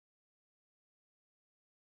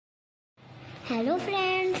Hello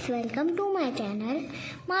friends, welcome to my channel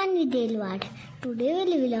Manvi Delwad. Today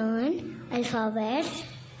we will learn alphabets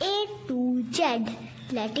A to Z.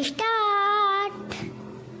 Let's start.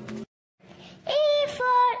 A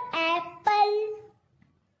for apple,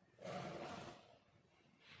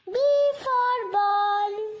 B for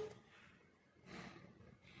ball,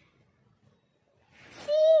 C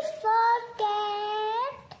for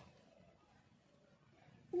cat,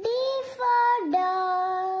 D for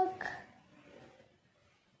dog,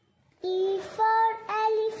 E for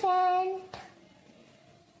elephant,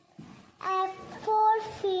 F for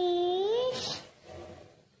fish,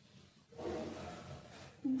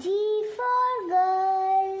 G for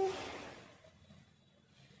girl,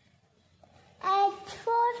 H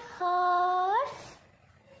for horse,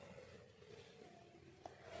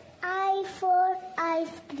 I for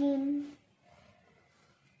ice cream,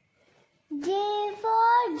 J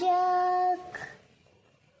for jug,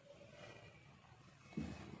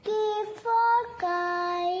 K for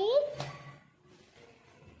kite,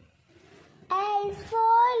 L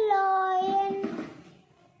for lion,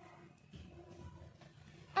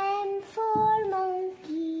 M for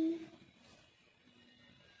monkey,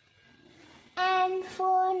 N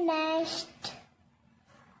for nest,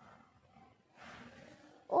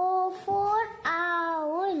 O for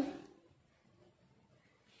owl,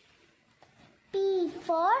 P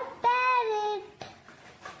for parrot,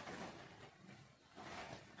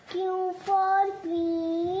 Q for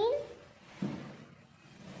queen,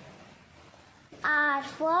 R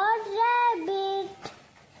for rabbit,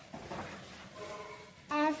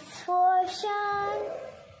 S for sun,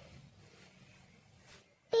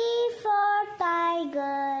 T for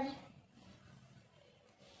tiger,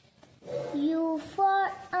 U for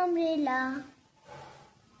umbrella,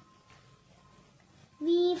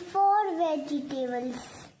 V for vegetables,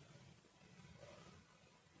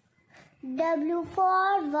 W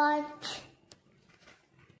for watch,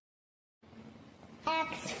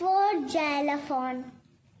 X for xylophone,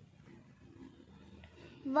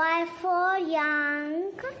 Y for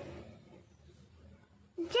young,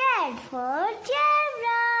 Z for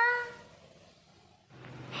zebra.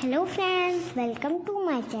 Hello friends, welcome to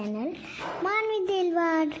my channel Manvi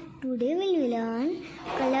Delwad. Today we will learn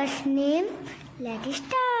colors name. Let's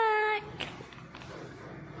start.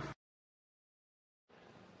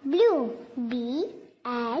 Blue, B-L-U-E,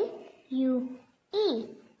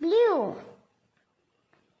 blue.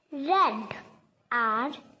 Red,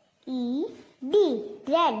 R-E-D,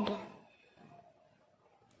 red.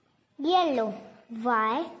 Yellow,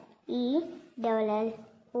 Y-E-L-L-O-W,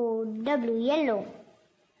 yellow.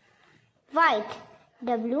 White,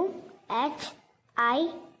 W-H-I-T-E,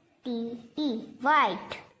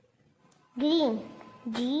 white. Green,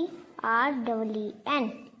 G-R-E-E-N,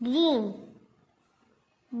 green.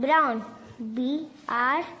 Brown,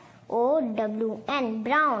 B-R-O-W-N,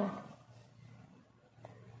 brown.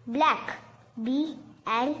 Black,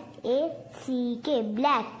 B-L-A-C-K,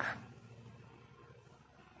 black.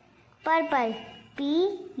 Purple,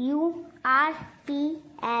 P-U-R-P-L-E,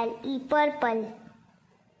 purple.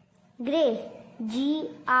 Grey,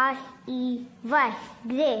 G-R-E-Y,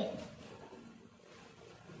 grey.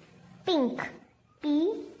 Pink,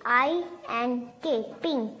 P-I-N-K,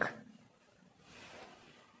 pink.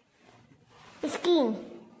 Skin,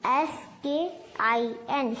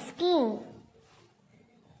 S-K-I-N, skin.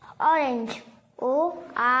 Orange, O-R-A-N-G-E,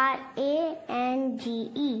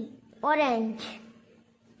 orange.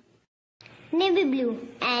 Navy blue,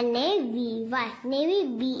 N-A-V-Y, navy,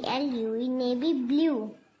 B-L-U-E, navy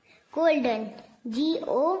blue. Golden,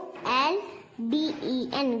 G-O-L-D-E-N,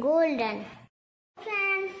 golden.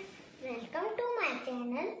 Friends, welcome to my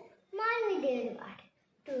channel Manvi Delwad.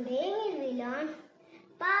 Today we will learn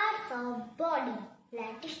parts of body.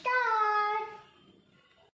 Let's start.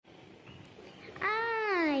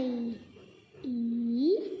 I-E-Y-E,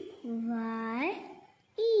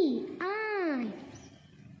 eye.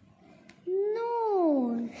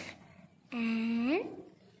 Nose, N-O-S-E,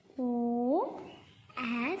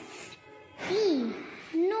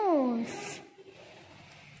 nose.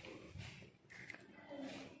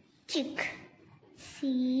 Cheek,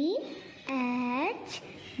 C-H-E-E-K,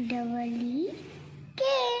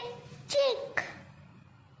 cheek.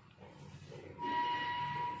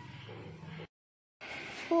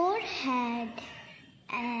 Forehead,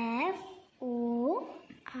 F-O-R-E-H-E-A-D,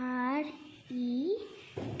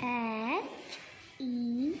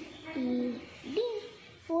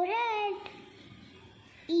 forehead.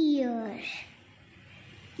 Ears,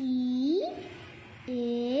 E-A-R,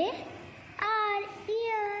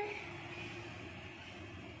 ear.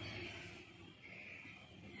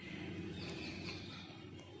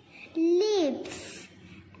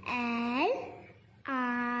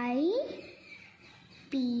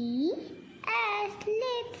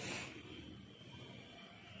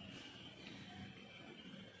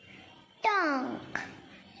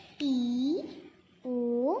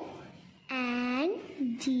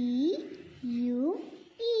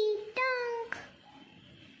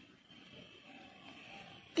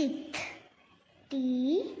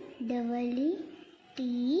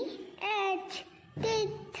 TH,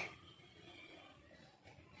 teeth.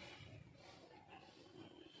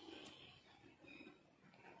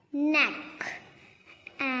 Neck.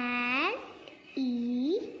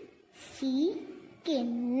 N-E-C-K,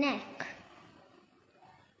 neck.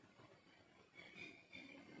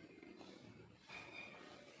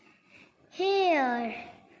 Hair.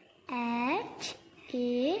 H-A-I-R,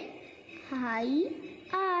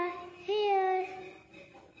 hair.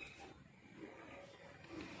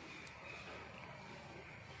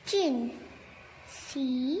 Chin.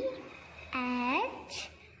 C-H-I-N,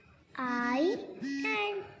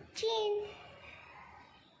 chin.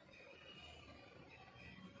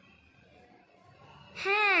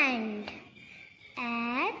 Hand.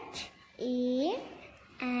 H-A-N-D,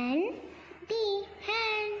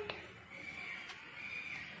 hand.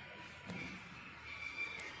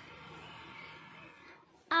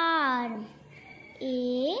 Arm.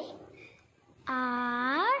 A-R-M,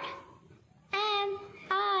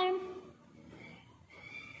 arm.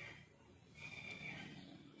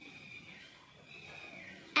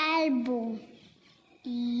 Elbow.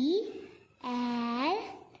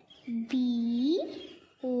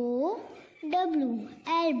 E-L-B-O-W,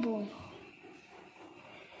 elbow.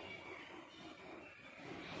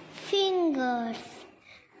 Fingers.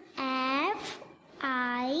 F-I-N-G-E-R-S,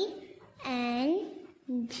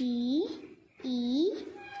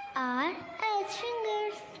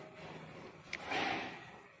 fingers.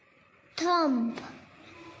 Thumb.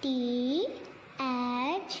 T-H-U-M-B,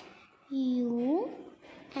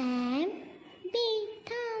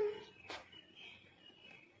 thumb.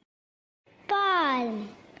 Palm.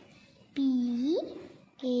 P-A-L-M,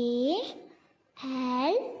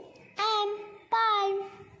 palm.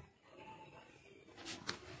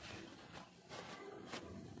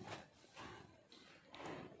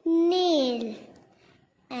 Nail.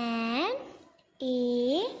 N-A-I-L,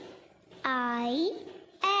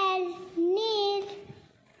 nail.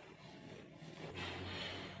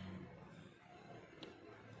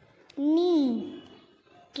 Knee.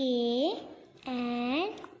 K-N-E-E,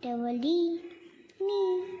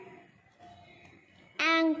 knee.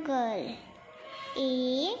 Ankle.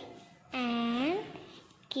 A-N-K-L-E,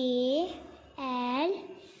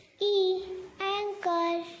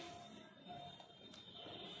 ankle.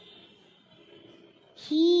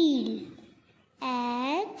 Heel.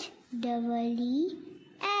 H-E-E-L,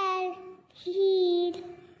 heel.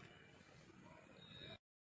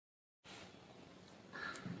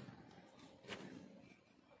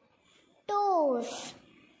 Toes.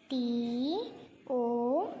 T-O-E-S.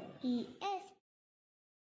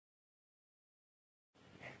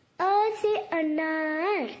 A से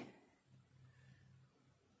अनार.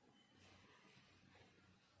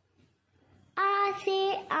 आ से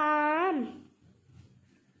आम.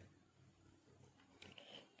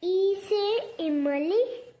 ई से इमली.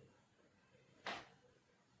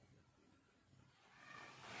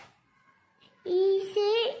 ई से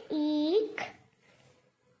ईख.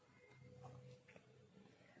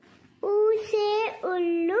 ऊ से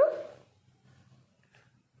उल्लू.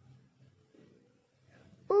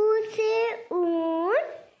 ऊ से ऊन.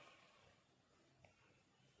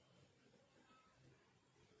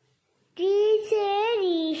 री से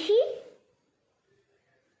ऋषि.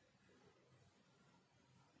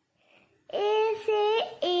 ए से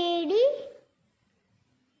एड़ी.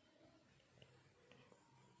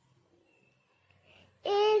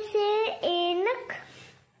 ए से ऐनक.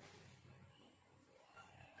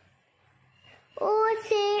 ओ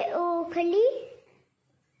से ओखली.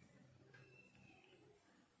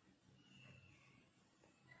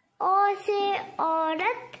 ओ से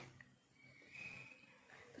औरत.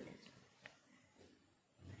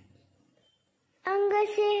 अंग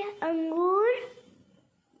से अंगूर.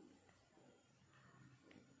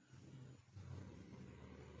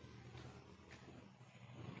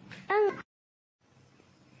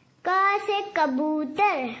 क से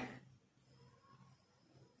कबूतर.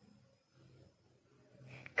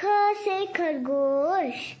 ख से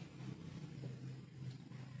खरगोश.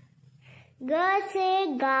 ग से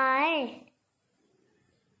गाय.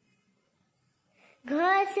 घ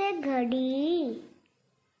से घड़ी.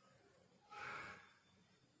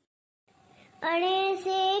 अड़े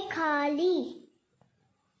से खाली.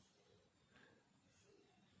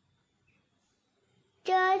 च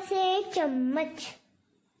से चम्मच.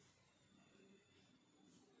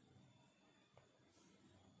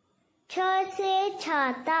 छ से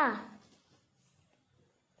छाता.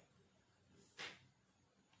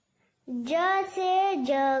 ज से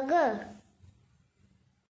जग.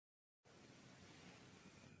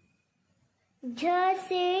 झ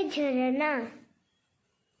से झरना.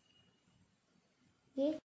 ये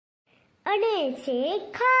अड़े से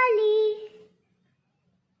खाली,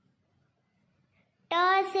 ट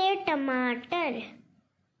से टमाटर,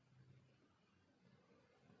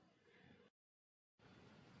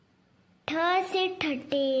 ठ से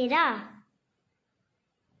ठठेरा,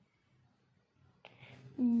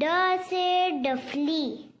 ड से डफली,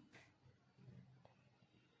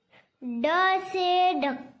 ड से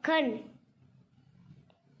ढक्कन,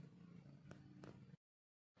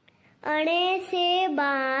 अणे से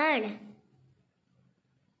बाण,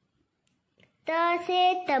 त से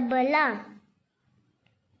तबला,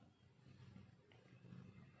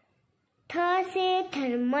 थ से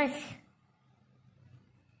थर्मस,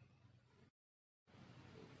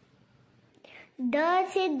 द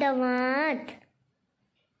से दवात,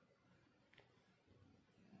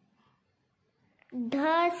 ध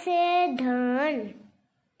से धन,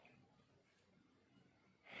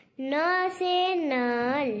 न से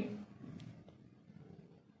नल,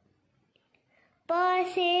 प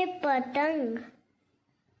से पतंग,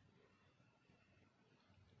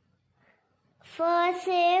 फ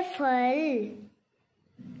से फल,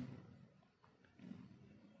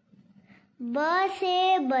 ब से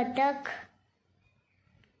बतख,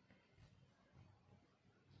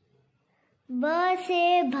 ब से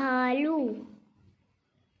भालू,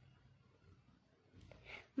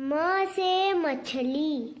 म से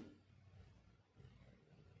मछली,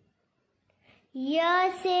 य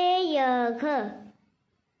से यघ,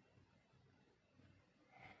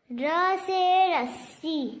 र से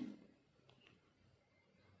रस्सी,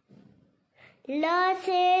 ल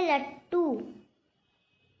से लट्टू,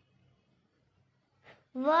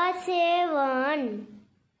 व से वन,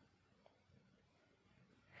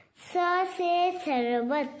 स से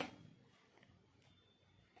शरबत,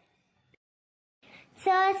 स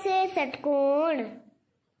से षटकोण,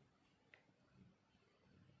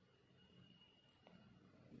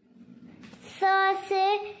 स से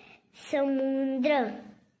समुद्र,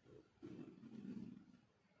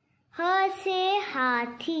 ह से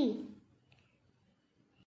हाथी,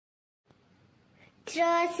 त्र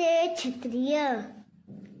से क्षत्रिय,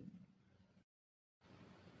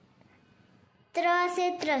 त्र से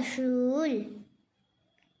त्रिशूल,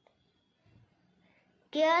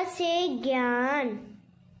 ज्ञ से ज्ञान।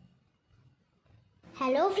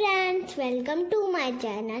 Hello friends, welcome to my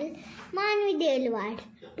channel Manvi Delwad.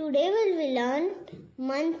 Today we will learn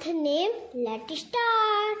month name. Let's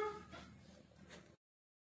start.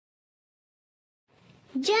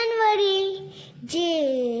 January,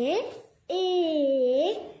 January,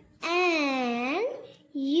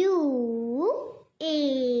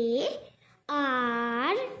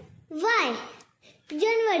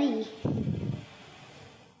 January.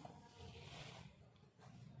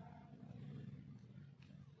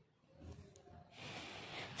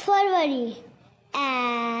 February,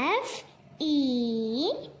 February,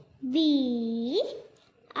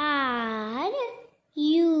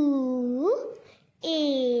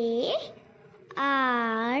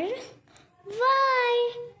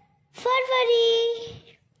 February.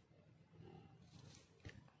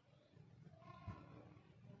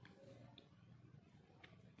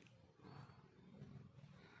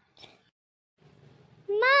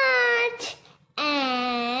 March,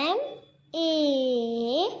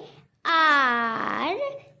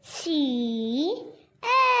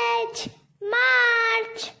 March,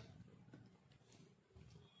 March.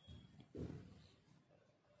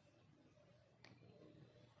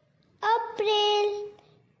 April,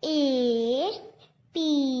 April,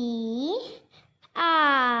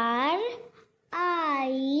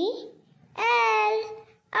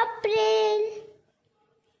 April.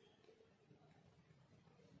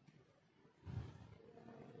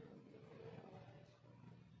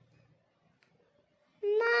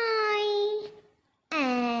 May,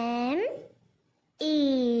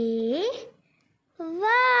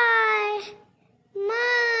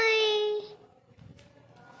 May.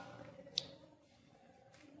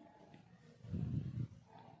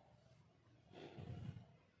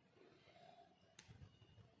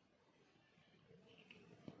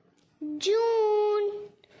 June,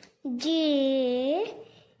 June.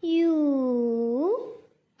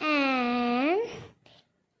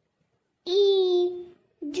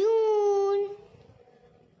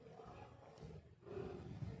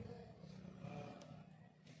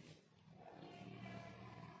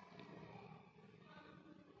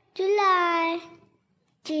 July,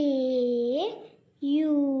 July.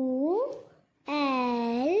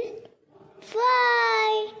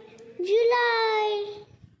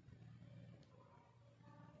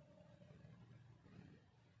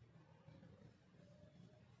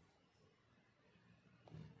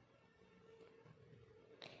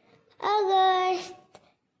 August.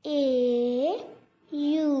 A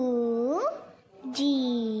U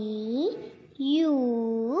G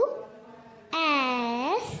U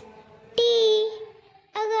S T.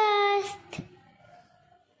 August.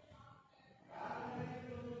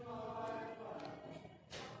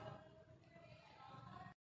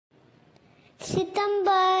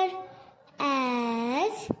 September.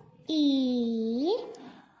 S E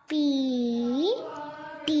P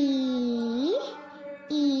T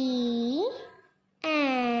E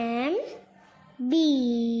M B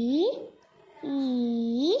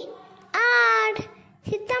E R.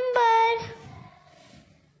 September.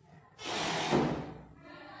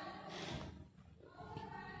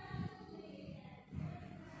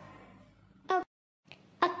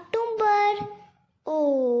 October.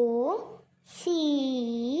 O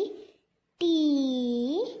C T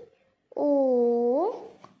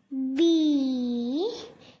O B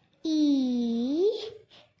E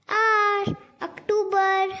R.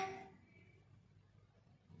 October.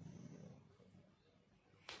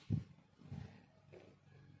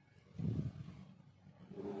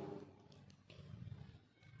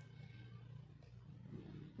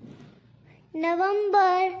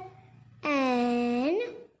 November. N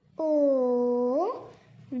O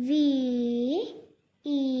V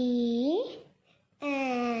E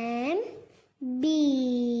M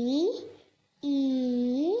B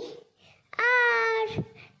E R.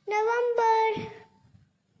 November.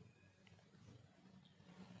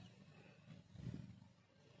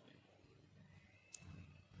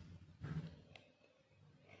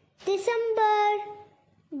 December.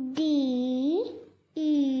 D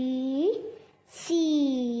E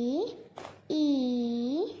C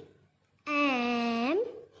E M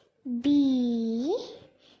B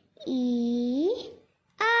E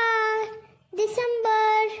R.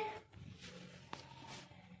 December.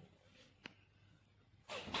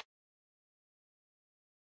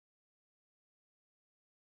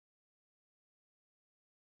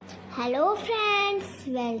 Hello friends,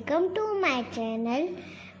 welcome to my channel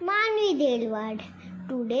Manvi Delwad.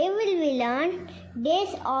 Today we will learn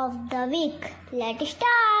days of the week. Let's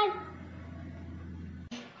start.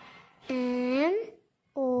 M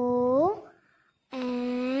O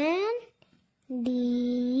N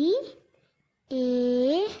D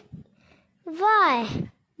A Y.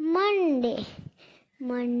 Monday.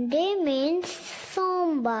 Monday means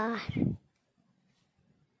Sombar.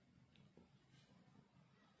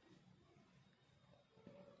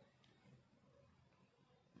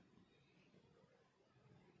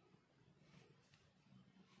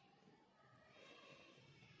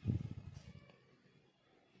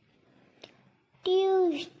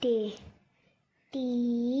 Tuesday.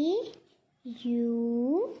 T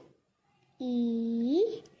U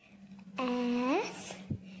E S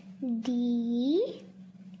D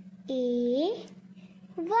A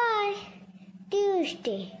Y.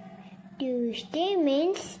 Tuesday. Tuesday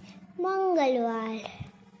means Mangalwar.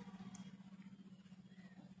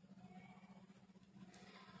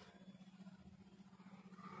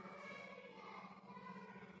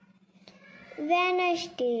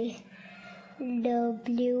 Wednesday.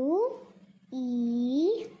 W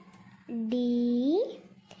E D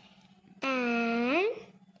N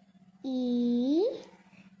E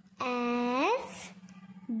S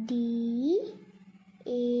D A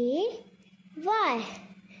Y.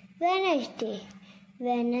 Wednesday.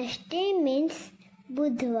 Wednesday means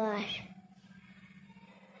Budhwar.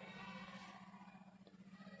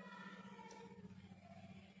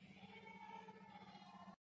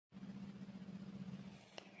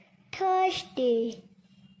 Thursday.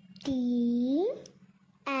 T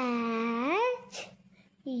H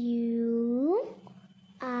U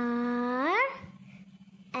R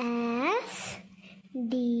S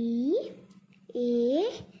D A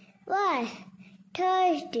Y.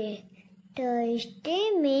 Thursday.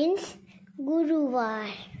 Thursday means Guruvar.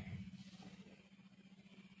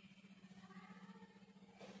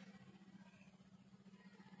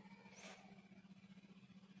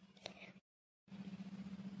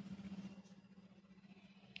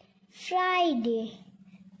 Friday.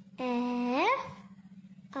 F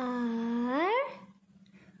R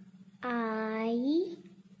I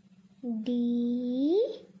D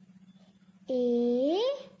A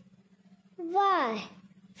Y.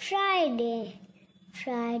 Friday.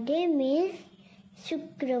 Friday means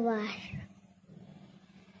Shukrawar.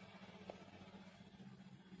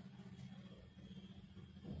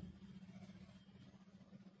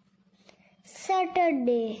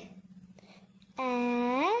 Saturday.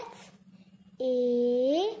 S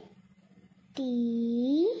A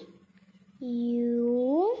T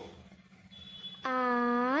U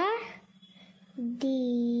R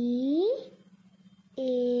D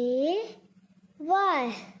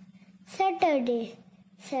war Saturday.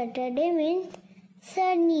 Saturday means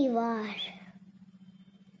शनिवार.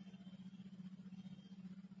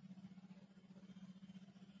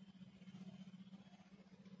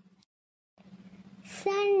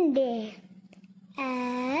 Sunday.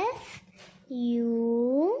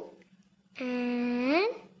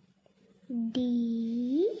 Sunday.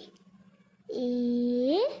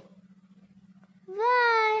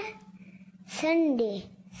 Sunday.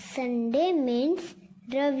 Sunday means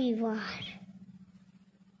रविवार.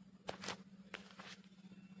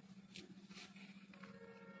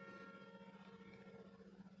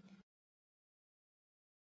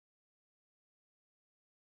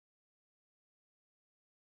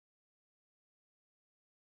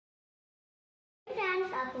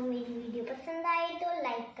 Friends, आपको मेरी video पसंद आई तो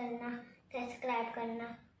like करना, subscribe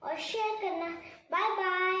करना और share करना. Bye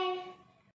bye.